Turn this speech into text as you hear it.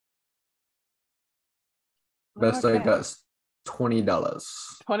Best I Okay. got is $20.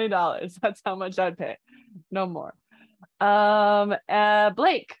 $20. That's how much I'd pay. No more.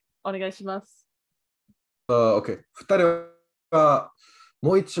 Blake, お願いします。OK。二人は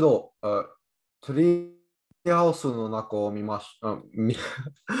もう一度、トリーハウスの中を見回して、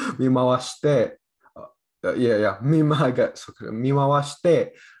見回し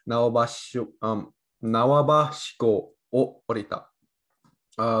て、縄橋湖を降りた。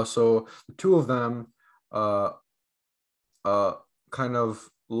So the two of them uh, uh, kind of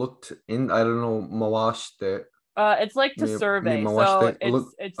looked in, I don't know, 回して、It's like to survey. 回し So て、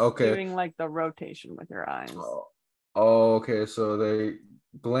it's okay. doing like the rotation with your eyes. Okay, so they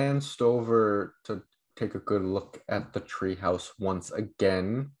glanced over to take a good look at the treehouse once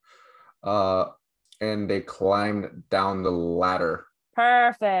again, and they climbed down the ladder.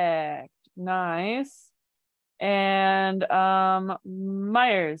 Perfect. Nice. And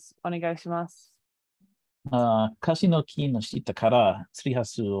Myers, お願いします。カシの木の下からツリーハウ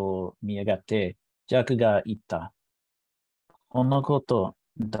スを見上がって、ジャックが言った。このこと、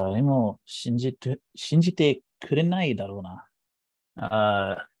誰も信じてくれないだろうな。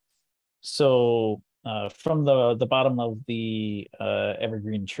So from the bottom of the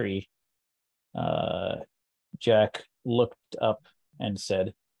evergreen tree, Jack looked up and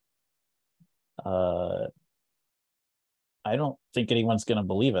said, I don't think anyone's going to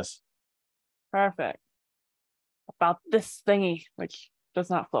believe us. Perfect. About this thingy, which does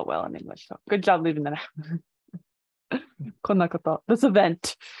not flow well in English. So good job leaving that out. こんなこと。This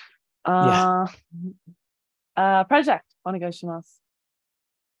event. Project, お願いします。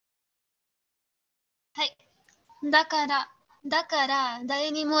はい。だから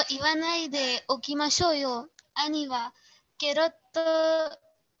誰にも言わないでおきましょうよ。兄はケロッ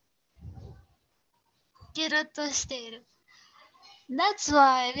としている。That's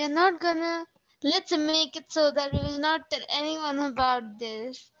why we're not gonna let's make it so that we will not tell anyone about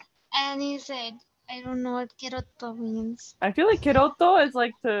this. And he said, I don't know what kerotto means. I feel like kerotto is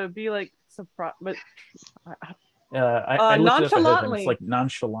like to be like surprised, but I looked it up ahead and nonchalantly. it's like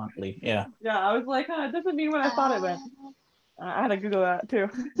nonchalantly, yeah. Yeah, I was like, it doesn't mean what I thought it meant. I had to Google that too.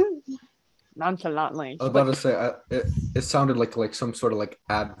 Nonchalantly. I was about to say, it sounded like some sort of like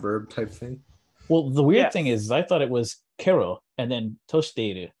adverb type thing. Well, the weird thing is, I thought it was kero and then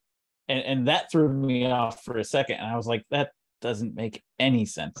tosteru, and that threw me off for a second. And I was like, that doesn't make any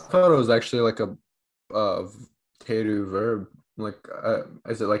sense. I thought it was actually like a teru verb. Like,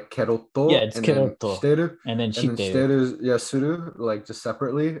 is it like kerotto? Yeah, it's kerotto. And then shiteru, suru, like just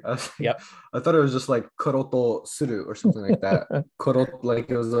separately. Yep. I thought it was just like koroto suru or something like that. Korot, like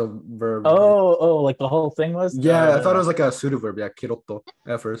it was a verb. Oh, like the whole thing was? Yeah, I thought it was like a suru verb. Yeah, kerotto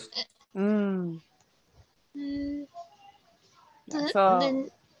at first. So,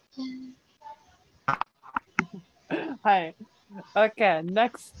 hi. Okay,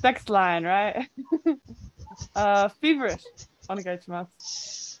 next line, right? Feverish. お願いしま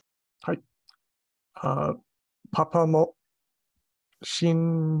す。はい。パパも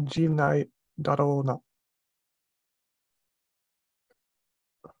信じないだろうな。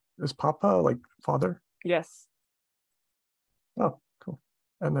Is Papa like father? Yes. Oh, cool.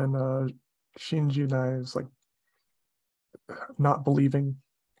 And then shinjunai is like not believing.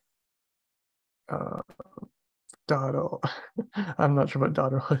 Dado. I'm not sure what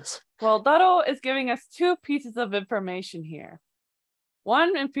Dado is. Well, Dado is giving us two pieces of information here.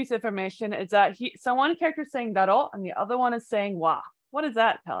 One piece of information is that one character is saying Dado and the other one is saying wa. What is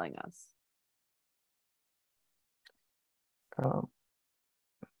that telling us?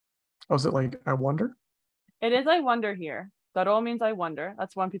 Is it like I wonder? It is I wonder here. Dado means I wonder.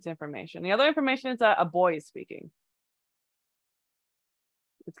 That's one piece of information. The other information is that a boy is speaking.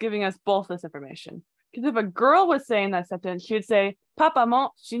 It's giving us both this information. Because if a girl was saying that sentence, she would say, Papa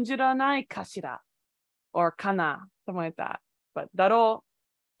mo shinjiranai kashira, or kana, something like that. But daro,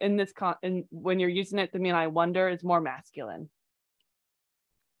 when you're using it to mean I wonder, is more masculine.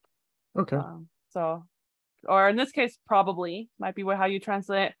 Okay. Or in this case, probably might be how you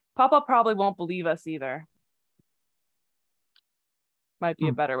translate it. Papa probably won't believe us either. Might be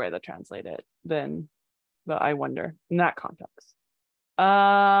a better way to translate it than the I wonder in that context.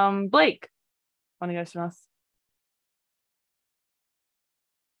 Blake. お願いします。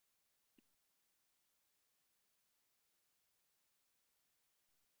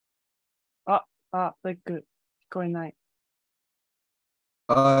Like good. 聞こえない。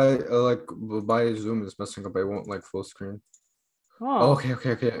Like my Zoom is messing up. I won't like full screen. Oh. Okay.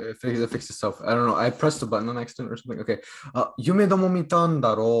 It fixed itself. I don't know. I pressed a button on accident or something. Okay. 夢でも見たん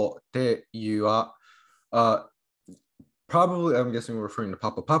だろうっていうは、probably, I'm guessing we're referring to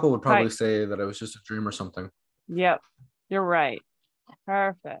Papa. Papa would probably say that it was just a dream or something. Yep, you're right.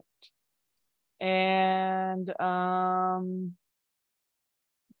 Perfect. And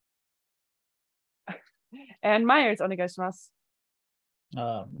Myers, お願いします。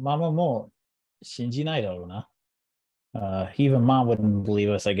ママも信じないだろうな。Even mom wouldn't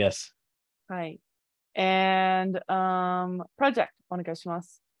believe us, I guess. はい。And project お願いしま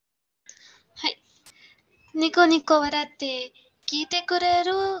す。はい。ニコニコ笑って聞いてくれ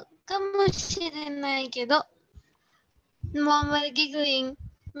るかもしれないけど、Mom while giggling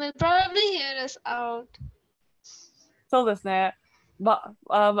will probably hear us out. そうですね。But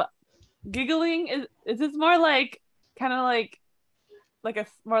giggling is this more like kind of like a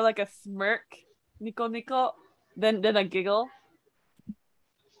more like a smirk, nico nico, than a giggle?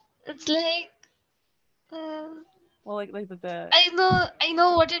 It's like Well, like the I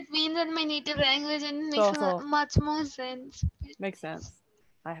know what it means in my native language and it makes much more sense. Makes sense.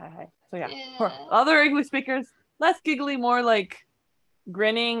 Hi. So yeah, Yeah. for other English speakers, less giggly, more like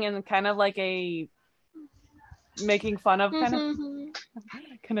grinning and kind of like a making fun of kind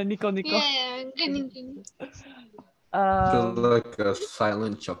of nico nico. Yeah, grinning. Just like a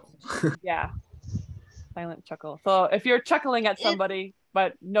silent chuckle. Yeah, silent chuckle. So if you're chuckling at somebody,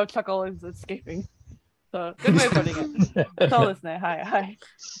 but no chuckle is escaping. So good way of putting it. そうですね。はいはい。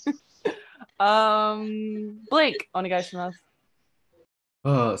Blake お願いします。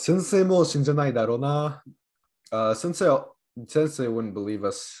先生も信じないだろうな。先生 wouldn't believe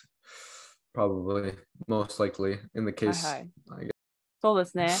us, probably, most likely, in the case. はいはい。そうで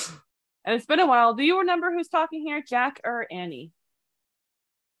すね。And it's been a while. Do you remember who's talking here, Jack or Annie?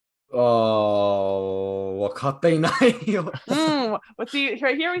 わかっていないよ。Let's see.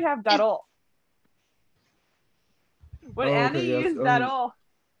 Right here we have Daro. Would Annie use Daro?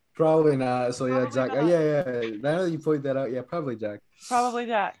 Probably not. So yeah, Jack. Yeah. Now that you point that out, yeah, probably Jack. Probably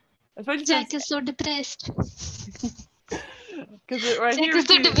Jack. Jack is so depressed. Because right Jack here is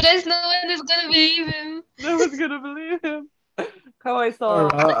so depressed. No one is gonna believe him. No one's gonna believe him.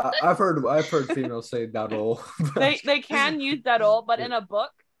 I've heard females say Daro. They can use Daro, but in a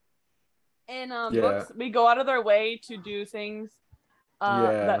book. In books, we go out of their way to do things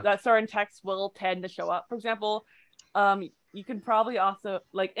that certain texts will tend to show up. For example, you can probably also,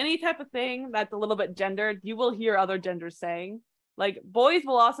 like, any type of thing that's a little bit gendered, you will hear other genders saying. Like, boys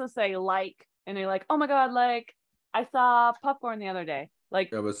will also say like, and they're like, oh my god, like, I saw popcorn the other day.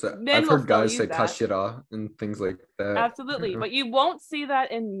 Like, I've heard guys say kashira and things like that. Absolutely, but you won't see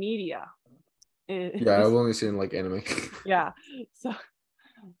that in media. Yeah, I've only seen like anime. Yeah, so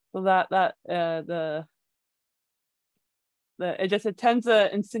that it tends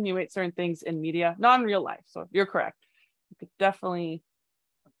to insinuate certain things in media, not in real life. So you're correct. You could definitely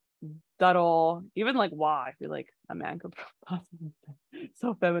even like why you're like a man could possibly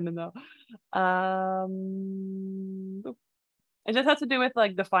so feminine though. It just has to do with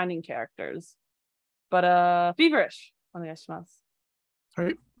like defining characters. But feverish. お願いします。は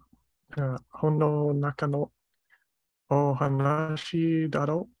い。本の中のお話だ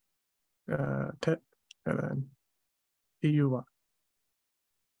ろう。理由は。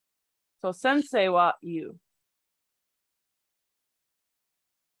So sensei wa you.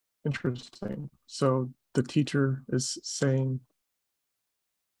 Interesting. So the teacher is saying,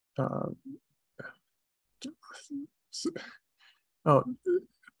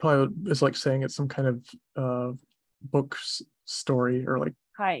 probably it's like saying it's some kind of book story or like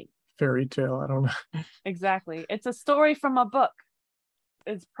fairy tale. I don't know. Exactly. It's a story from a book.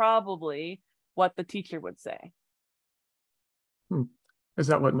 It's probably what the teacher would say. Is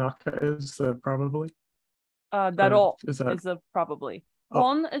that what naka is? Probably. Daro is a probably.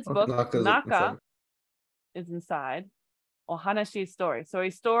 Hon is book. Naka is inside. Ohanashi is story. So a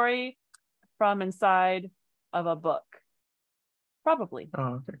story from inside of a book. Probably.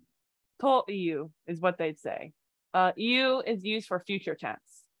 Oh, okay. To iu is what they'd say. Iu is used for future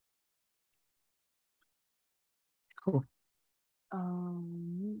tense. Cool.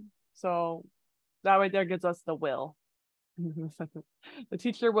 So that right there gives us the will. The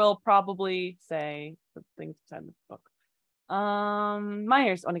teacher will probably say the things inside the book.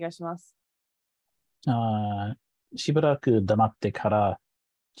 Myers, お願いします。しばらく黙ってから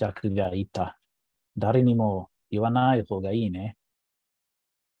ジャックが言った。誰にも言わない方がいいね。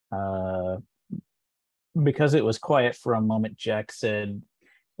Because it was quiet for a moment, Jack said,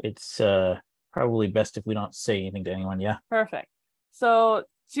 it's probably best if we don't say anything to anyone, yeah? Perfect. So,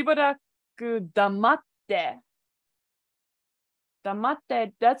 しばらく黙って。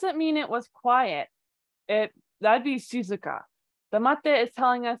Damatte doesn't mean it was quiet. That'd be Shizuka. Damatte is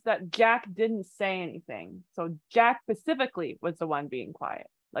telling us that Jack didn't say anything. So Jack specifically was the one being quiet.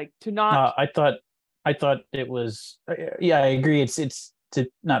 Like to not. I thought I thought it was, yeah, I agree. It's to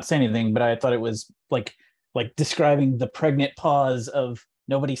not say anything, but I thought it was like describing the pregnant pause of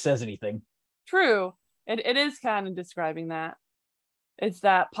nobody says anything. True. It is kind of describing that. It's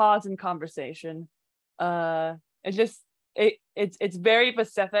that pause in conversation. It's very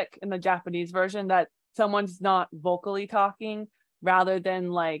specific in the Japanese version that someone's not vocally talking rather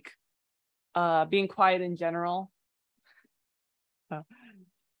than like being quiet in general.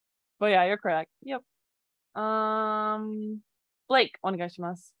 But yeah, you're correct. Yep. Blake, お願いし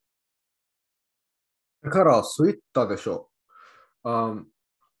ます。だからスイッタでしょ。And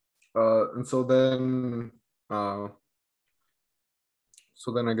so then I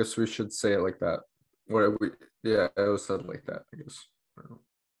guess we should say it like that. Yeah, it was said like that, I guess.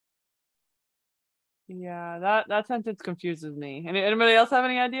 Yeah, that sentence confuses me. Anybody else have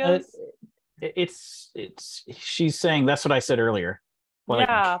any ideas? It's she's saying that's what I said earlier. Like,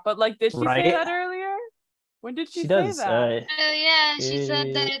 yeah, but like, did she say that earlier? When did she say that? Yeah, she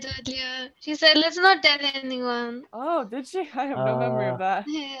said that earlier. She said, "Let's not tell anyone." Oh, did she? I have no memory of that.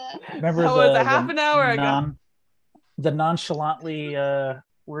 Yeah. Remember that was a half an hour ago. The nonchalantly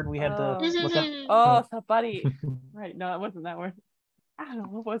word we had to look up. Oh, sabari. Right? No, it wasn't that word. I don't know.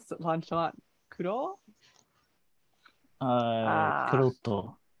 What was it? Nonchalant. Kuro?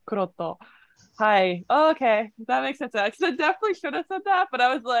 Kuroto. Kuroto. Hi. Oh, okay. That makes sense. I definitely should have said that, but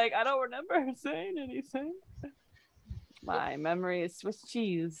I was like, I don't remember her saying anything. My memory is Swiss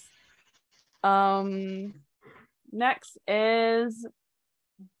cheese. Next is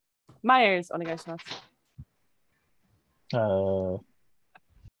Myers. お願いします。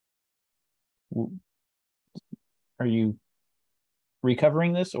Are you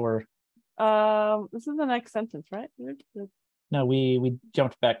recovering this or? This is the next sentence, right? No, we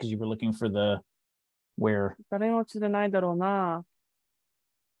jumped back because you were looking for the where. 誰も知らないだろうな.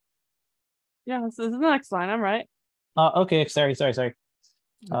 Yeah, this is the next line. I'm right. Okay, sorry.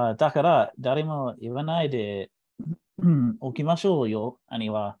 だから誰も言わないで起きましょうよ、兄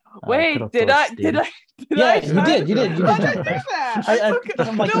は。Wait, did I? Yeah, you did. I didn't do that.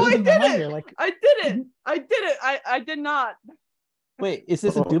 I'm like, no, I didn't. I did it. I did not. Wait, is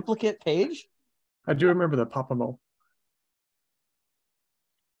this a duplicate page? I do remember that, Papa Mo.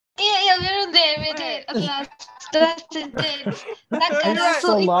 Yeah, we're there. At last. That's it. I'm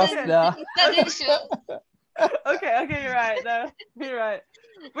so lost now. Okay, you're right. No, you're right.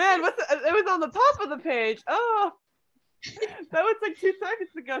 Man, it was on the top of the page. Oh, that was like 2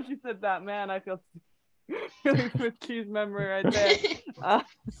 seconds ago she said that. Man, I feel really Swiss cheese memory right there.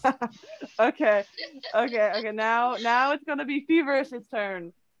 Okay. Now it's gonna be Feverish's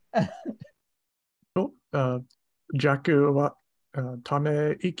turn. Oh, Jaku wa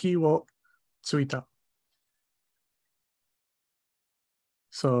tame iki wo tsuita.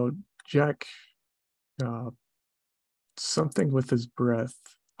 So Jack, something with his breath,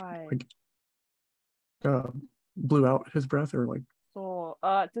 like blew out his breath, or like. So,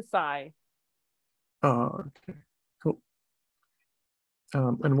 to sigh. Oh, okay, cool.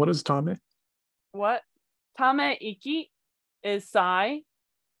 And what is tame? What? Tame iki is sigh,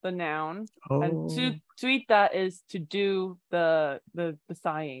 the noun, and tsuita is to do the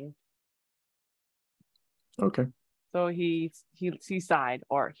sighing. Okay. So he sighed,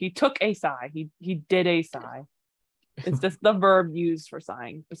 or he took a sigh. He did a sigh. It's just the verb used for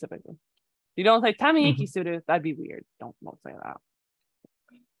sighing specifically. You don't say tame iki suru. That'd be weird. Don't say that.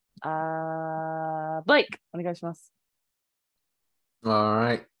 Blake, お願いします。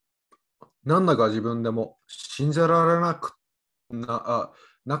Alright. なんだか自分でも信じられなくな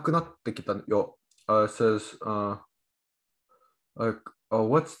くなってきたよ。It says,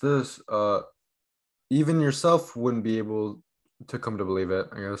 what's this? Even yourself wouldn't be able to come to believe it,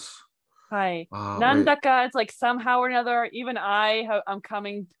 I guess. Hi. Nandaka, it's like somehow or another, even I'm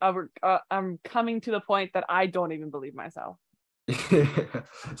coming to the point that I don't even believe myself.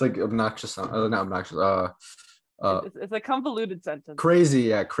 It's like obnoxious. Not obnoxious. It's a convoluted sentence.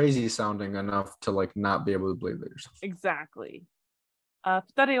 Crazy sounding enough to like not be able to believe it yourself. Exactly.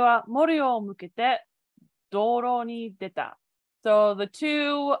 二人は森を向けて道路に出た. So the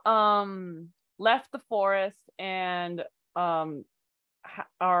two left the forest and are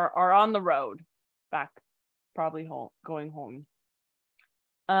on the road back, probably going home.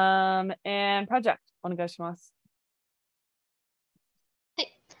 And project お願いします。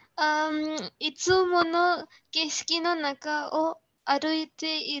いつもの景色の中を歩い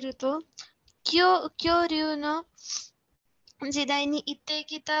ていると、恐竜の時代に行って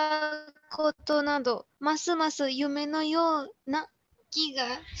きたことなど、ますます夢のような気が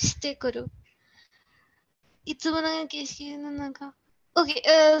してくる。いつもの景色の中。Okay,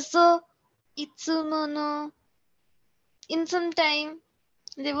 so itsumo no. In some time,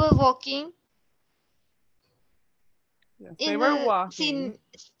 they were walking. Yes, In they were the walking.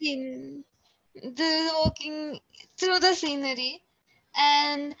 scene, they were walking through the scenery,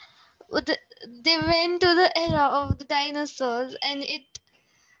 and they went to the era of the dinosaurs, and it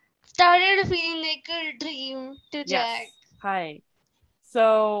started feeling like a dream to Jack. Yes. Hi.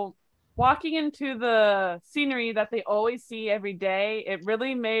 So walking into the scenery that they always see every day, it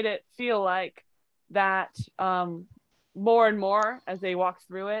really made it feel like that more and more as they walked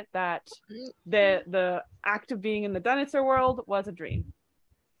through it, that the act of being in the dinosaur world was a dream.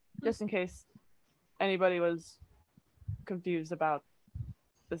 Just in case anybody was confused about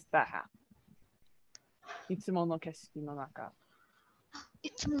that half. いつもの景色の中。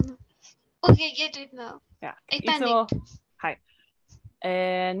itsumo no. Okay, get it now. Yeah. I いつも。 panicked. はい。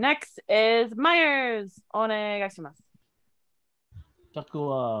And next is Myers. お願いします。ジャック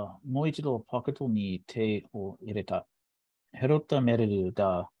はもう一度ポケットに手を入れた。拾ったメルル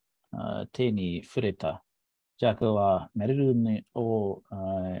が手に触れた。ジャックはメルルを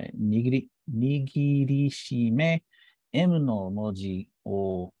握りしめ、M の文字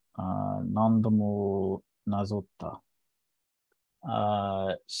を何度もなぞった。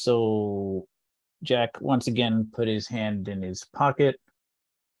So Jack once again put his hand in his pocket.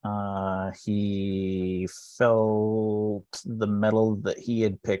 He felt the metal that he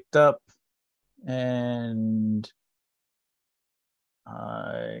had picked up, and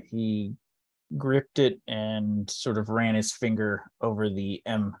he gripped it and sort of ran his finger over the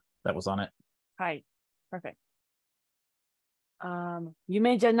M that was on it. Hi. Perfect.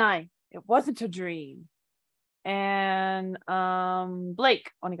 夢じゃない。It wasn't a dream. And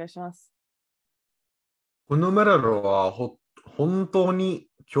Blake, お願いします。このメダルは本当に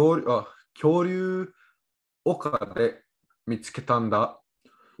恐竜丘で見つけたんだ。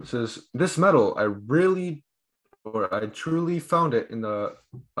Says this medal I truly found it in the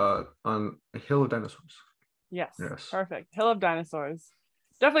on a hill of dinosaurs. Yes. Perfect. Hill of Dinosaurs.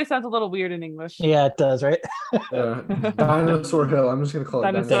 Definitely sounds a little weird in English. Yeah, it does, right? Dinosaur Hill. I'm just gonna call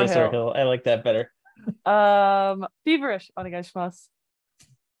it Dinosaur Hill. I like that better. Feverish, お願いします。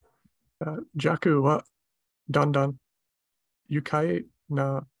Jaku wa dandan yukai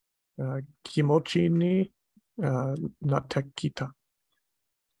na kimochi ni natte kita.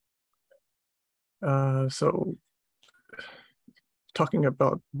 So talking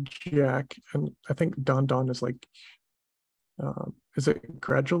about Jack, and I think Don is like, is it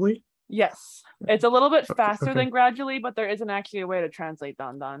gradually? Yes, it's a little bit faster okay. than gradually, but there isn't actually a way to translate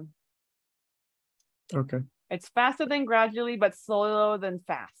dan. Okay. It's faster than gradually, but slower than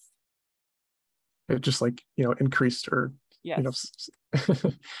fast. It just like, increased or, yes.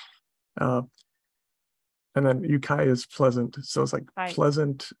 And then yukai is pleasant. So it's like Hi.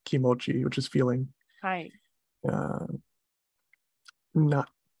 pleasant kimochi, which is feeling. Hi. Not,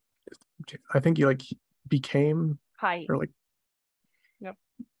 I think you like became. Hi. Or like. Yep.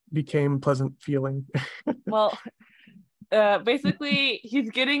 Became pleasant feeling. Well, basically he's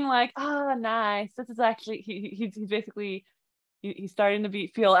getting like, nice. This is actually, he's basically, he's starting to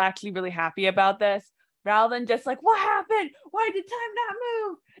feel actually really happy about this, rather than just like, what happened? Why did time not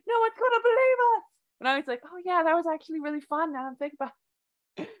move? No one's gonna believe us. And I was like, oh yeah, that was actually really fun. Now I'm thinking about,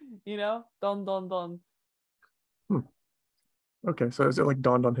 don. Okay, so is it like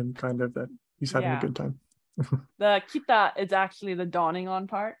dawned on him kind of that he's having a good time? The kita is actually the dawning on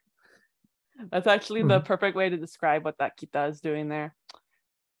part. That's actually the perfect way to describe what that kita is doing there.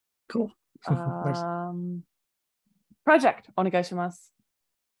 Cool. Nice. Project, お願いします。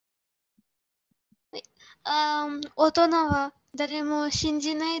大人は誰も信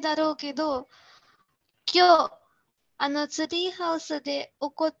じないだろうけど、今日ツリーハウスで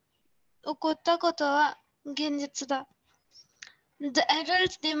起こったことは現実だ。The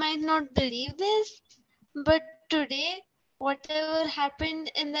adults, they might not believe this, but today, whatever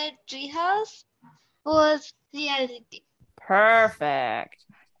happened in that treehouse was reality. Perfect.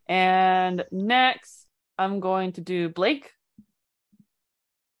 And next, I'm going to do Blake.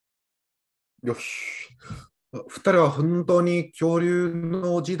 よし。二人は本当に恐竜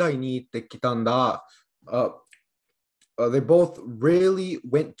の時代に行ってきたんだ。They both really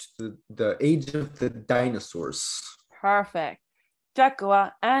went to the age of the dinosaurs. Perfect. Jack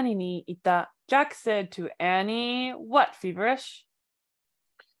は Annie にいた。Jack said to Annie, what, Feverish?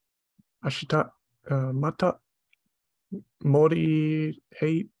 明日、また森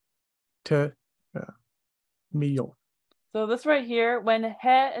へてみよう。So this right here, when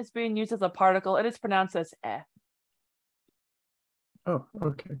he is being used as a particle, it is pronounced as e. Oh,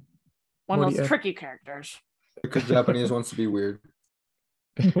 okay. One of those tricky characters. Because Japanese wants to be weird.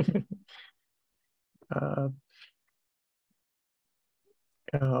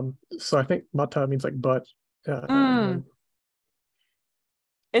 So I think mata means like but.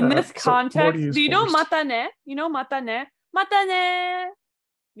 In this context, so do you know mata ne? You know mata ne? Mata ne.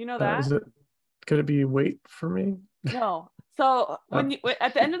 You know that? Could it be wait for me? No. So when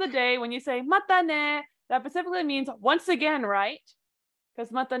at the end of the day, when you say mata ne, that specifically means once again, right?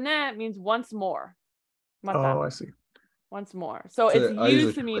 Because mata ne means once more. Mata. Oh, I see. Once more. So it's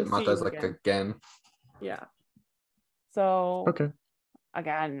used to mean mata is like again. Yeah. So okay.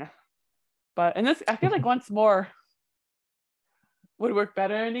 Again. But in this, I feel like once more would work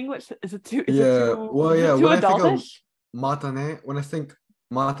better in English. Is it too? Well, yeah. Too when adultish? I think of matane, when I think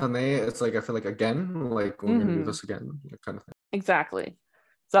matane, it's like I feel like again, like we're gonna do this again, that kind of thing. Exactly.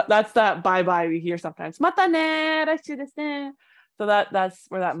 So that's that bye bye we hear sometimes. Matane, so that's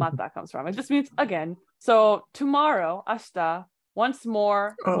where that mata comes from. It just means again. So tomorrow, ashita, once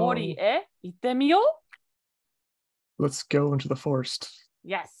more, mori e itte miyo. Let's go into the forest.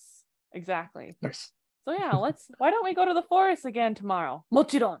 Yes, exactly. Nice. So yeah, why don't we go to the forest again tomorrow?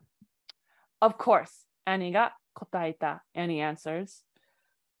 Mochiron. Of course. Annie ga kotaeta. Annie answers.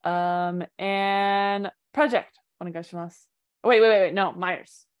 And project. Onegaishimasu. Wait. No,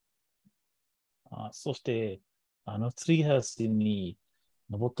 Myers. そして、ツリーハウスに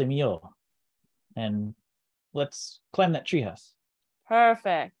登ってみよう。And let's climb that treehouse.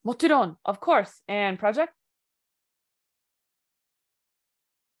 Perfect. もちろん, of course. And project?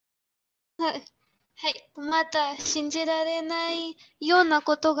 はい。また信じられないような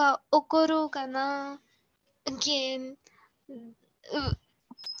ことが起こるかな。Again,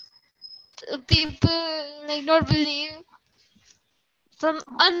 people like not believe. Some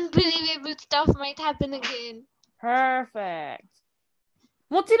unbelievable stuff might happen again. Perfect.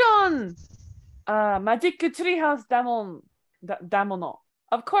 もちろん、マジックツリーハウスだもの。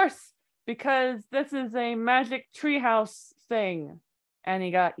Of course, because this is a magic treehouse thing. Annie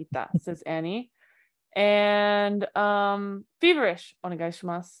ga ita, says Annie. And feverish, お願いし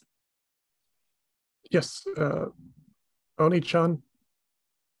ます。Yes, Oni-chan,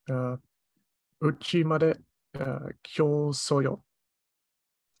 uchi made kyosoyo.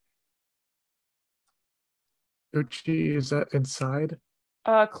 Uchi, is that inside?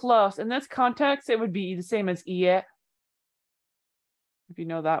 Close. In this context, it would be the same as ie. If you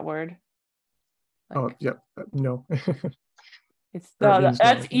know that word. Like, no. It's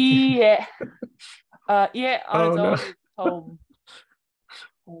that's ie. Ie on its own is home.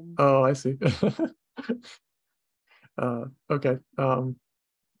 Oh, I see. Okay.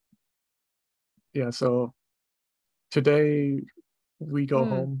 Yeah, so today we go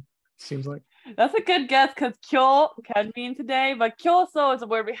home, seems like. That's a good guess because kyo can mean today, but kyoso is a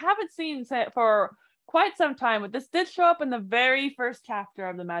word we haven't seen for quite some time, but this did show up in the very first chapter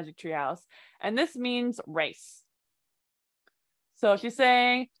of the Magic Treehouse, and this means race. So she's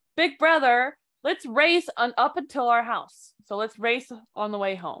saying, big brother, let's race up until our house. So let's race on the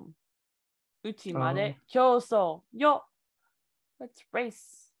way home. Uchi made kyoso yo. Let's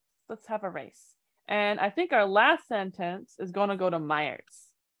race. Let's have a race. And I think our last sentence is going to go to Myers.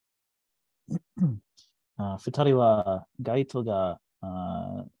 二人はガイトが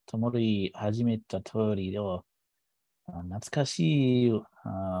灯り始めた通りを懐かしい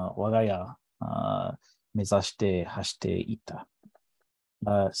我が家目指して走っていた。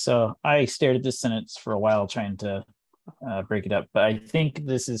So I stared at this sentence for a while trying to break it up, but I think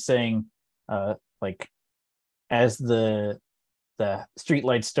this is saying like as the street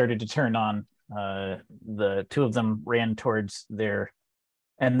lights started to turn on, the two of them ran towards their,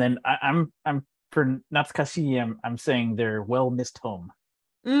 and then I'm for Natsukashi, I'm saying their well-missed home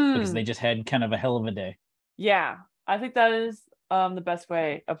because they just had kind of a hell of a day. Yeah, I think that is the best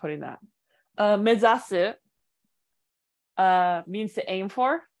way of putting that. Mezasu means to aim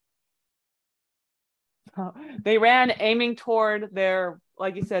for. They ran aiming toward their,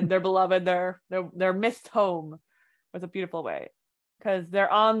 like you said, their beloved, their missed home. Was a beautiful way because they're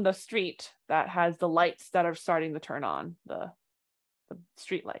on the street that has the lights that are starting to turn on, the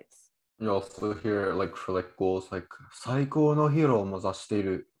street lights. You also hear like for like goals like 最高のヒーローを目指してい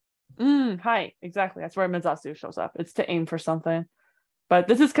る. Hi, exactly. That's where Mezasu shows up. It's to aim for something. But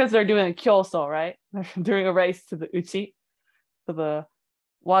this is because they're doing a kyoso, right? They're doing a race to the uchi, to the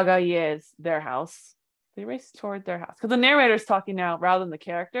wagaie's, their house. They race toward their house. Because the narrator's talking now rather than the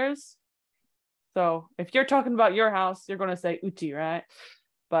characters. So if you're talking about your house, you're going to say uchi, right?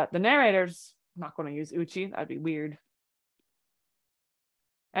 But the narrator's not going to use uchi. That'd be weird.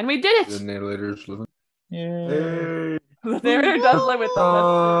 And we did it! The narrator's living. Yay. The narrator does live with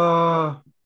them.